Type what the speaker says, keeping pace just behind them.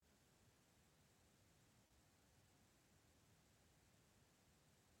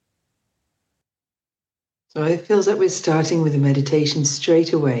So it feels like we're starting with a meditation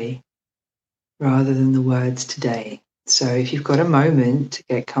straight away rather than the words today. So if you've got a moment to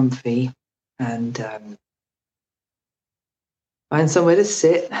get comfy and find somewhere to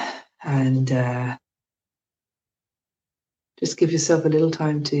sit and just give yourself a little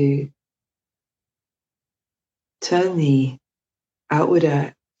time to turn the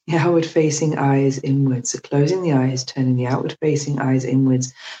outward-facing eyes inwards. So closing the eyes, turning the outward-facing eyes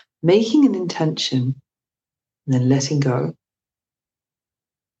inwards, making an intention, and then letting go.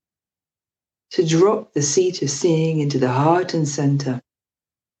 To drop the seat of seeing into the heart and center,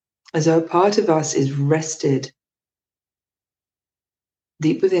 as though a part of us is rested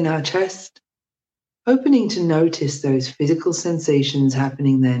deep within our chest, opening to notice those physical sensations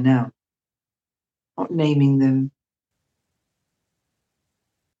happening there now, not naming them,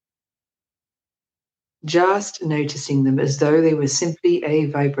 just noticing them as though they were simply a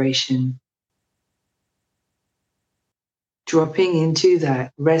vibration. Dropping into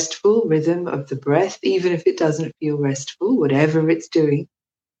that restful rhythm of the breath, even if it doesn't feel restful, whatever it's doing.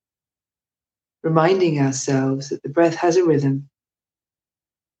 Reminding ourselves that the breath has a rhythm.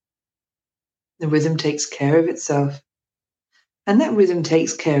 The rhythm takes care of itself, and that rhythm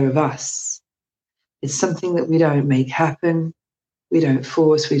takes care of us. It's something that we don't make happen, we don't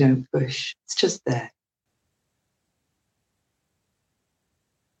force, we don't push. It's just there.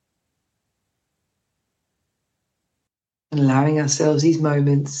 And allowing ourselves these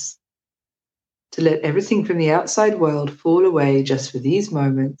moments to let everything from the outside world fall away just for these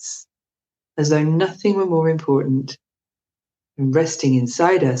moments, as though nothing were more important than resting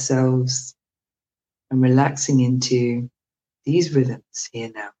inside ourselves and relaxing into these rhythms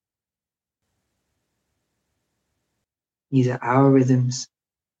here now. These are our rhythms,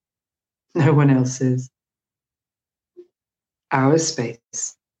 no one else's. Our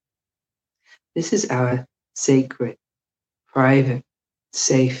space. This is our sacred, private,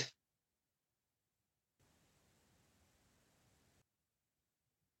 safe,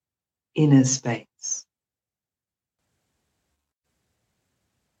 inner space.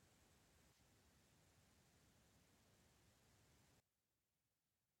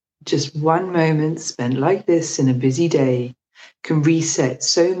 Just one moment spent like this in a busy day can reset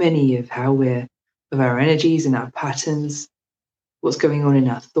so many of our energies and our patterns, what's going on in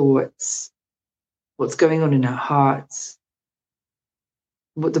our thoughts, what's going on in our hearts,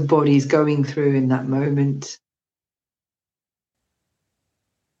 what the body's going through in that moment.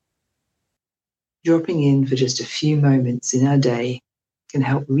 Dropping in for just a few moments in our day can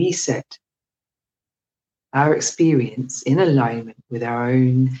help reset our experience in alignment with our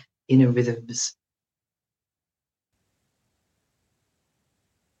own inner rhythms.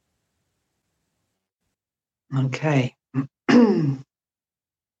 Okay.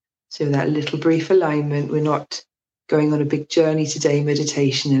 So that little brief alignment, we're not going on a big journey today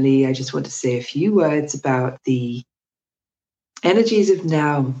meditationally. I just want to say a few words about the energies of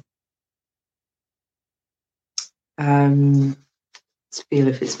now. Let's feel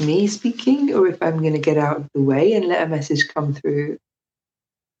if it's me speaking or if I'm going to get out of the way and let a message come through.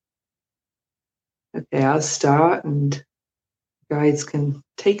 Okay, I'll start and guides can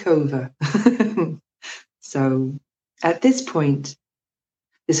take over. So at this point,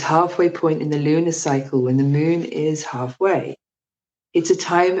 this halfway point in the lunar cycle when the moon is halfway, it's a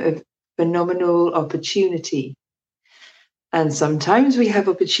time of phenomenal opportunity. And sometimes we have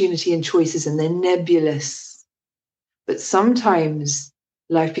opportunity and choices and they're nebulous. But sometimes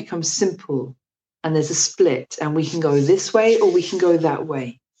life becomes simple and there's a split and we can go this way or we can go that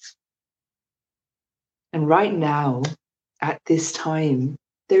way. And right now, at this time,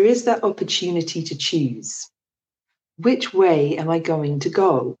 there is that opportunity to choose. Which way am I going to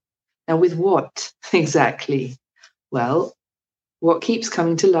go? And with what exactly? Well, what keeps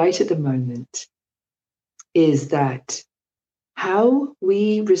coming to light at the moment is that how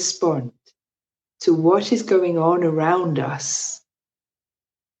we respond to what is going on around us,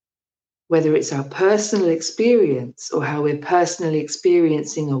 whether it's our personal experience or how we're personally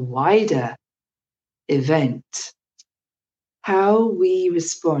experiencing a wider event, how we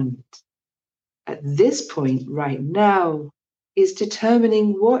respond at this point right now is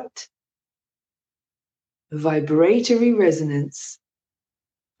determining what vibratory resonance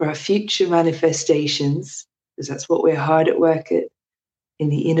for our future manifestations, because that's what we're hard at work at in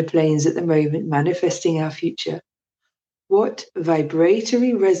the inner planes at the moment, manifesting our future. What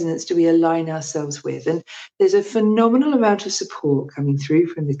vibratory resonance do we align ourselves with? And there's a phenomenal amount of support coming through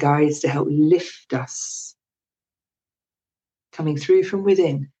from the guides to help lift us, coming through from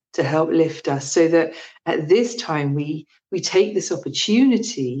within to help lift us, so that at this time we take this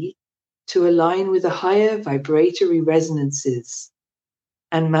opportunity to align with the higher vibratory resonances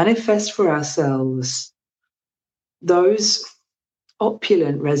and manifest for ourselves those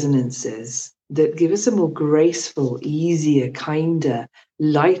opulent resonances that give us a more graceful, easier, kinder,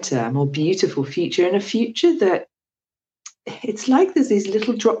 lighter, more beautiful future, and a future that it's like there's these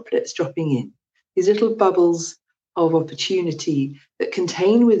little droplets dropping in, these little bubbles of opportunity that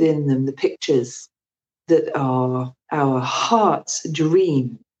contain within them the pictures that are our heart's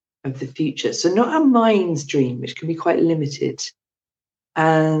dream of the future. So not our mind's dream, which can be quite limited.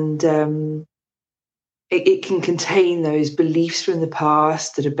 And it can contain those beliefs from the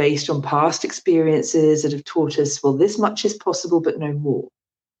past that are based on past experiences that have taught us, well, this much is possible, but no more.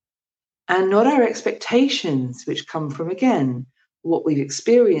 And not our expectations, which come from, again, what we've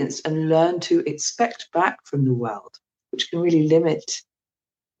experienced and learned to expect back from the world, which can really limit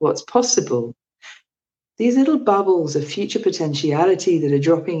what's possible. These little bubbles of future potentiality that are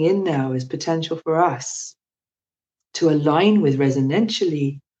dropping in now as potential for us to align with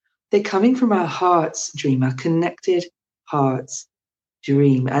resonantially, they're coming from our heart's dream, our connected heart's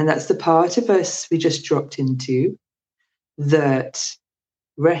dream. And that's the part of us we just dropped into that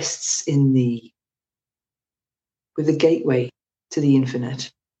rests with the gateway to the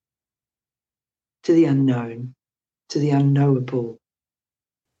infinite, to the unknown, to the unknowable.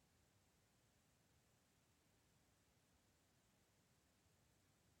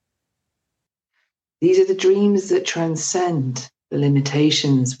 These are the dreams that transcend the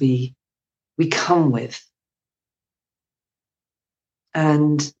limitations we come with.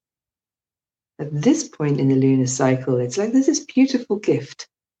 And at this point in the lunar cycle, it's like there's this beautiful gift.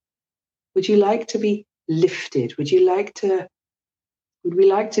 Would you like to be lifted? Would we like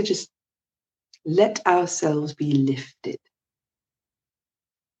to just let ourselves be lifted?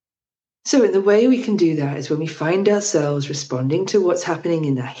 So in the way we can do that is when we find ourselves responding to what's happening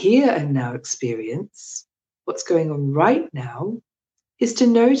in the here and now experience, what's going on right now, is to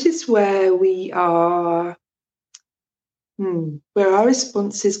notice where we are, where our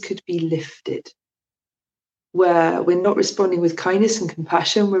responses could be lifted, where we're not responding with kindness and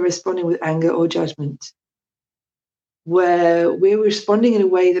compassion, we're responding with anger or judgment, where we're responding in a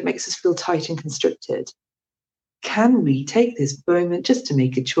way that makes us feel tight and constricted. Can we take this moment just to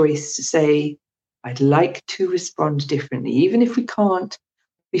make a choice to say, I'd like to respond differently, even if we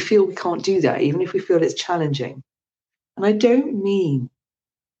feel we can't do that, even if we feel it's challenging. And I don't mean,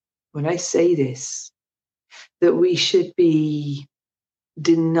 when I say this, that we should be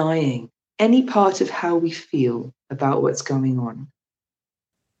denying any part of how we feel about what's going on.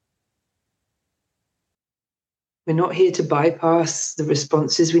 We're not here to bypass the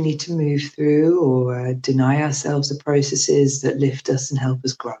responses we need to move through or deny ourselves the processes that lift us and help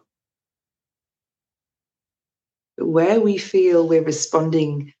us grow. But where we feel we're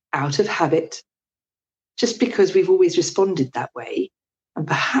responding out of habit, just because we've always responded that way, and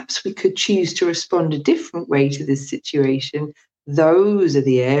perhaps we could choose to respond a different way to this situation, those are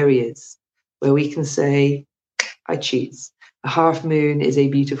the areas where we can say, I choose. A half moon is a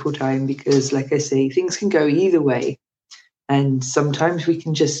beautiful time because, like I say, things can go either way. And sometimes we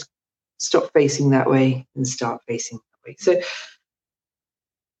can just stop facing that way and start facing that way. So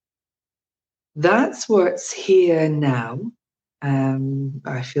that's what's here now.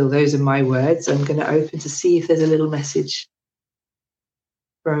 I feel those are my words. I'm going to open to see if there's a little message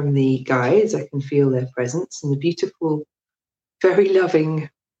from the guides. I can feel their presence and the beautiful, very loving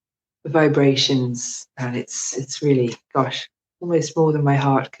vibrations. And it's really, gosh, almost more than my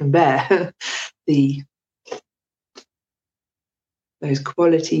heart can bear. Those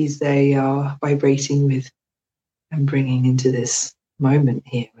qualities they are vibrating with and bringing into this moment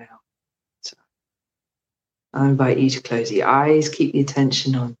here now. So I invite you to close your eyes, keep the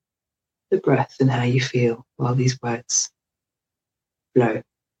attention on the breath and how you feel while these words flow.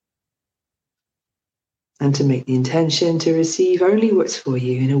 And to make the intention to receive only what's for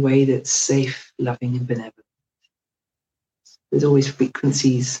you in a way that's safe, loving, and benevolent. There's always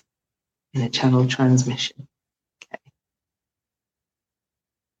frequencies in a channel transmission.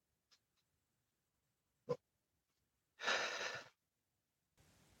 Okay.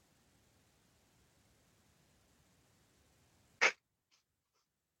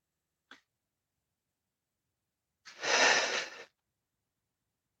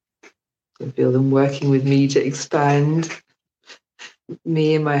 I feel them working with me to expand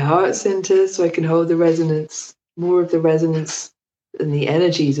me in my heart center so I can hold the resonance, more of the resonance and the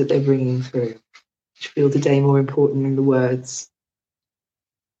energies that they're bringing through, which feel today more important than the words.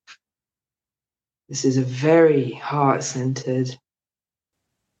 This is a very heart-centered,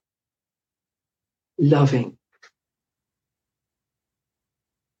 loving,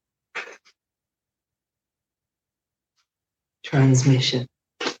 transmission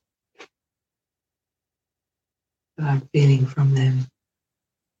that I'm feeling from them.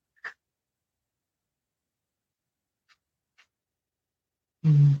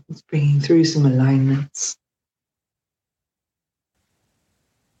 It's bringing through some alignments.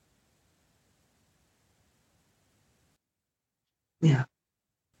 Yeah.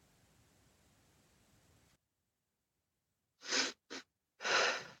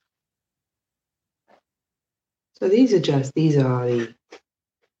 So these are the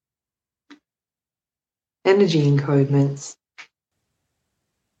energy encodements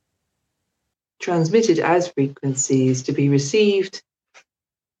transmitted as frequencies to be received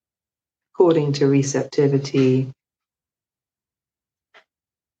according to receptivity.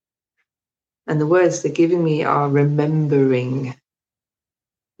 And the words they're giving me are remembering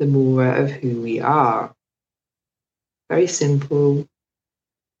the more of who we are. Very simple.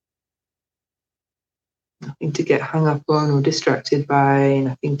 Nothing to get hung up on or distracted by,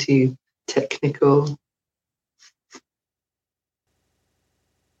 nothing too technical.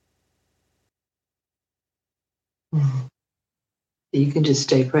 You can just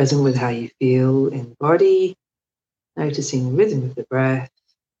stay present with how you feel in the body, noticing the rhythm of the breath.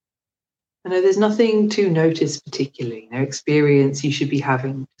 I know there's nothing to notice particularly, no experience you should be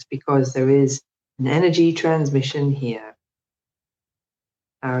having, just because there is an energy transmission here.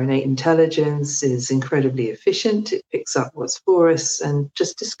 Our innate intelligence is incredibly efficient. It picks up what's for us and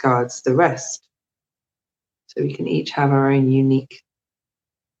just discards the rest. So we can each have our own unique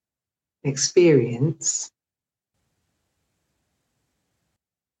experience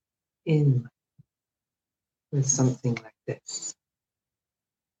in with something like this.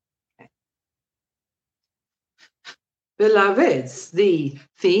 Okay. Beloveds, the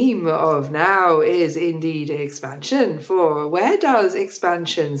theme of now is indeed expansion. For where does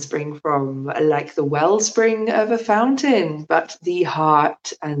expansion spring from? Like the wellspring of a fountain, but the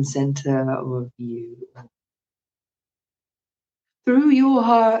heart and center of you. Through your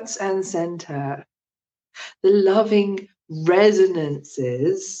hearts and center, the loving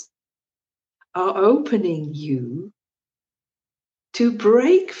resonances are opening you to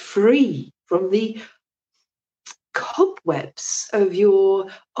break free from the cobwebs of your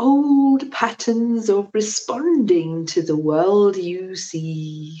old patterns of responding to the world you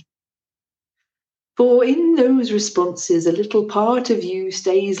see. For in those responses, a little part of you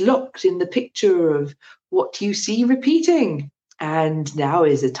stays locked in the picture of what you see repeating. And now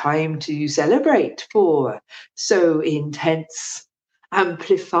is a time to celebrate, for so intense,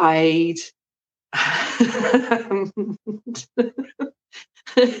 amplified,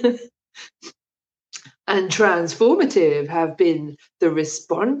 and transformative have been the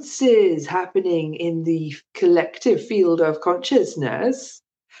responses happening in the collective field of consciousness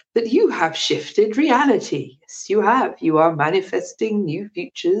that you have shifted reality. Yes, you have. You are manifesting new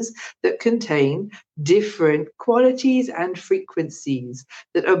futures that contain different qualities and frequencies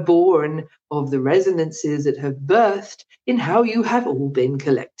that are born of the resonances that have birthed in how you have all been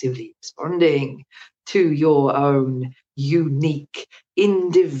collectively responding to your own unique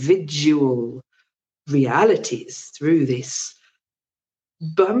individual realities through this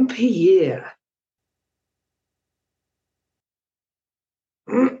bumpy year.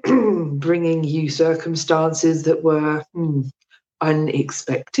 Bringing you circumstances that were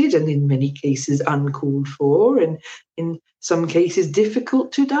unexpected and in many cases uncalled for, and in some cases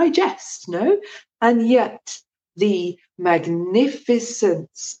difficult to digest, no? And yet the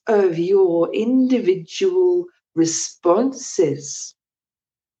magnificence of your individual responses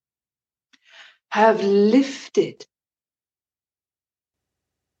have lifted,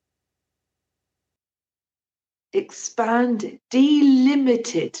 expanded,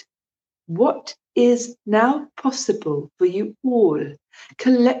 delimited what is now possible for you all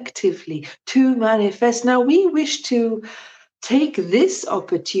collectively to manifest. Now, we wish to take this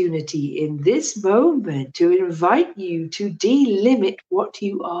opportunity in this moment to invite you to delimit what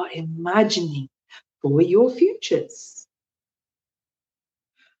you are imagining for your futures.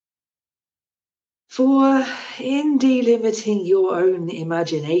 For in delimiting your own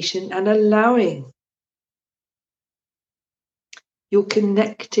imagination and allowing your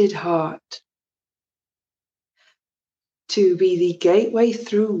connected heart to be the gateway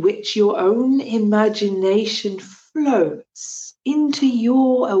through which your own imagination flows into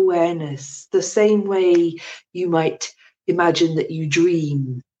your awareness, the same way you might imagine that you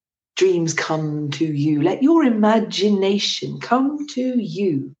dream. Dreams come to you. Let your imagination come to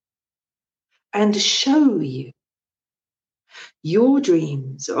you and show you your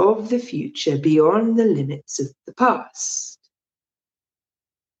dreams of the future beyond the limits of the past.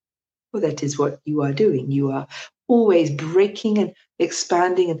 Well, that is what you are doing. You are always breaking and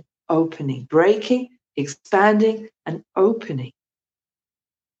expanding and opening, breaking, expanding and opening.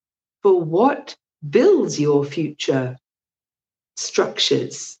 For what builds your future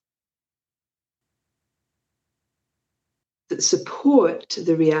structures that support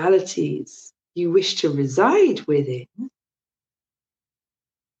the realities you wish to reside within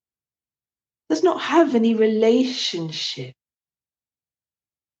does not have any relationship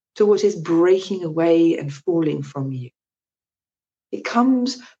to what is breaking away and falling from you. It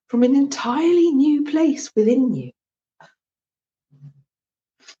comes from an entirely new place within you.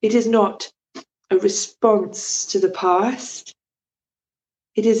 It is not a response to the past.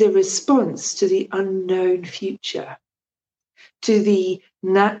 It is a response to the unknown future, to the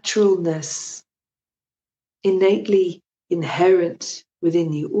naturalness innately inherent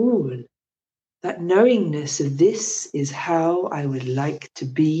within you all. That knowingness of this is how I would like to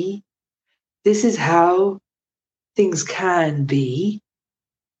be. This is how things can be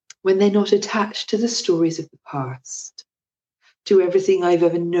when they're not attached to the stories of the past, to everything I've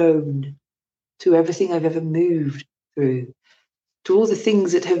ever known, to everything I've ever moved through, to all the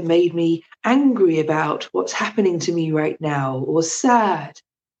things that have made me angry about what's happening to me right now, or sad,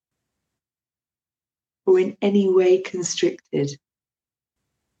 or in any way constricted.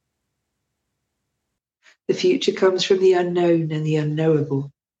 The future comes from the unknown and the unknowable.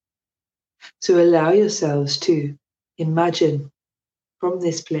 So allow yourselves to imagine from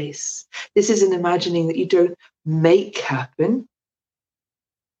this place. This is an imagining that you don't make happen.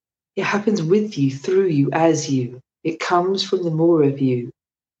 It happens with you, through you, as you. It comes from the more of you.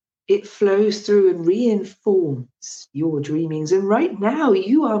 It flows through and reinforms your dreamings. And right now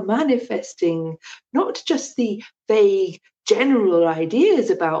you are manifesting not just the vague general ideas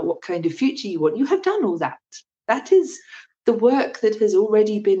about what kind of future you want. You have done all that. That is the work that has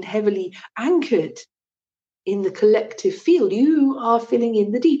already been heavily anchored in the collective field. You are filling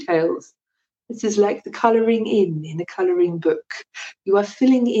in the details. This is like the colouring in a colouring book. You are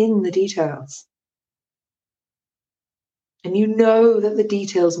filling in the details. And you know that the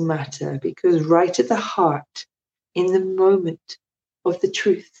details matter because right at the heart, in the moment of the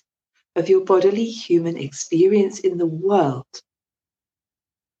truth of your bodily human experience in the world,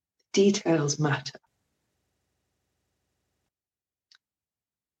 details matter.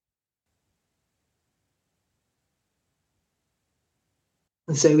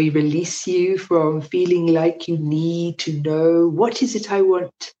 And so we release you from feeling like you need to know, what is it I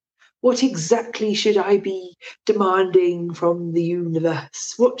want? What exactly should I be demanding from the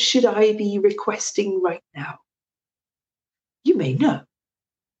universe? What should I be requesting right now? You may know.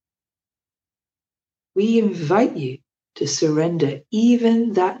 We invite you to surrender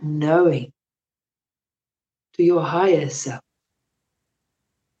even that knowing to your higher self,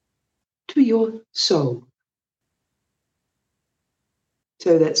 to your soul,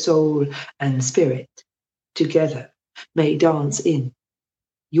 so that soul and spirit together may dance in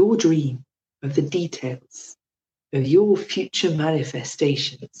your dream of the details of your future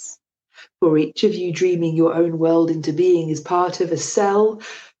manifestations. For each of you dreaming your own world into being is part of a cell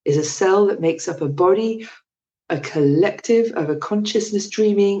that makes up a body, a collective of a consciousness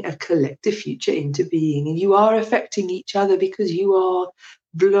dreaming a collective future into being. And you are affecting each other because you are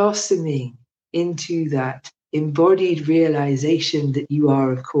blossoming into that embodied realization that you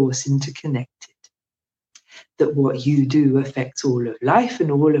are, of course, interconnected. That what you do affects all of life, and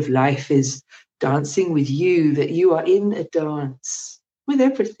all of life is dancing with you, that you are in a dance with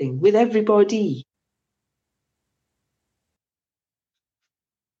everything, with everybody.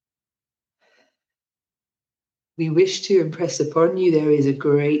 We wish to impress upon you there is a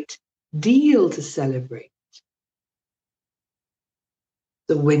great deal to celebrate.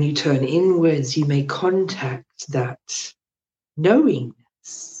 So when you turn inwards, you may contact that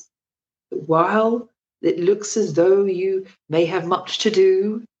knowingness. That while it looks as though you may have much to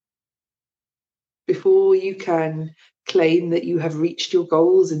do before you can claim that you have reached your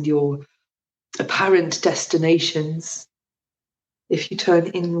goals and your apparent destinations, if you turn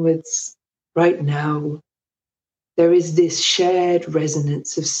inwards right now, there is this shared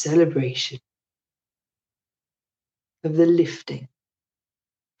resonance of celebration, of the lifting,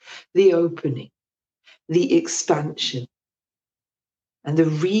 the opening, the expansion, and the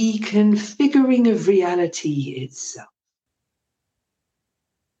reconfiguring of reality itself.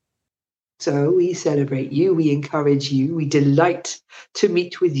 So we celebrate you, we encourage you, we delight to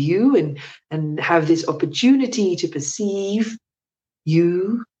meet with you and have this opportunity to perceive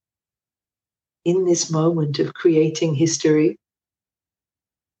you in this moment of creating history,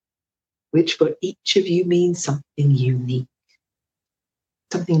 which for each of you means something unique,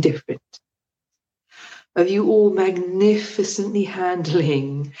 something different. of you all magnificently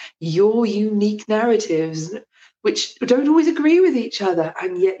handling your unique narratives, which don't always agree with each other.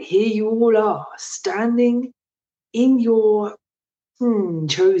 And yet here you all are, standing in your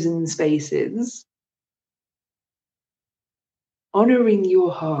chosen spaces, honoring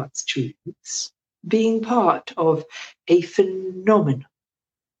your heart's truths, being part of a phenomenal,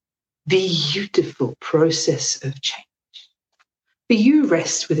 beautiful process of change. For you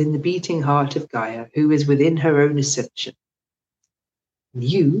rest within the beating heart of Gaia, who is within her own ascension. And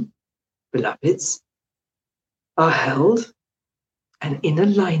you, beloveds, are held and in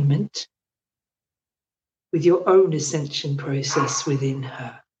alignment with your own ascension process within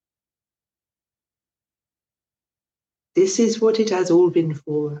her. This is what it has all been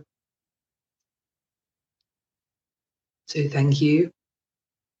for. So thank you.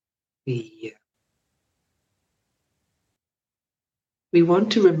 We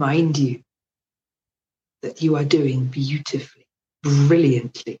want to remind you that you are doing beautifully,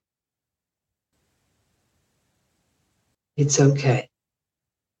 brilliantly. It's okay.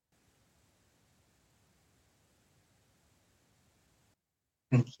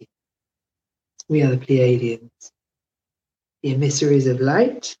 Thank you. We are the Pleiadians, the emissaries of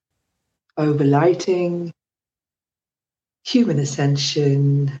light, overlighting, human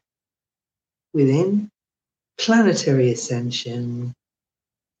ascension within planetary ascension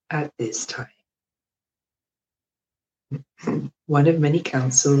at this time. One of many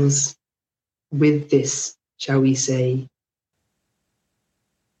councils with this, shall we say,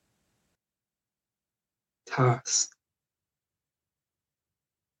 task.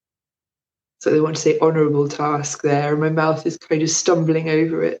 So they want to say honourable task there, and my mouth is kind of stumbling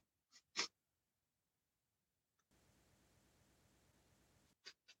over it.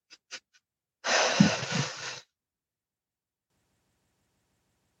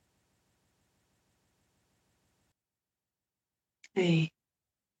 Hey,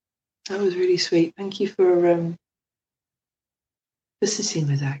 that was really sweet. Thank you for sitting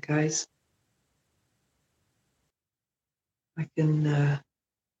with that, guys. I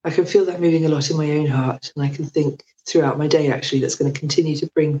can feel that moving a lot in my own heart, and I can think throughout my day actually that's going to continue to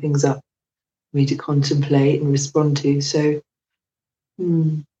bring things up for me to contemplate and respond to. So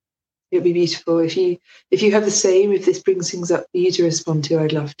it'd be beautiful if you have the same. If this brings things up for you to respond to,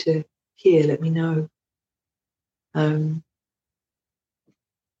 I'd love to hear. Let me know.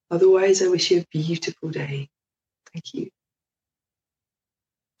 Otherwise, I wish you a beautiful day. Thank you.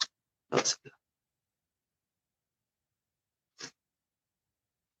 Lots of love.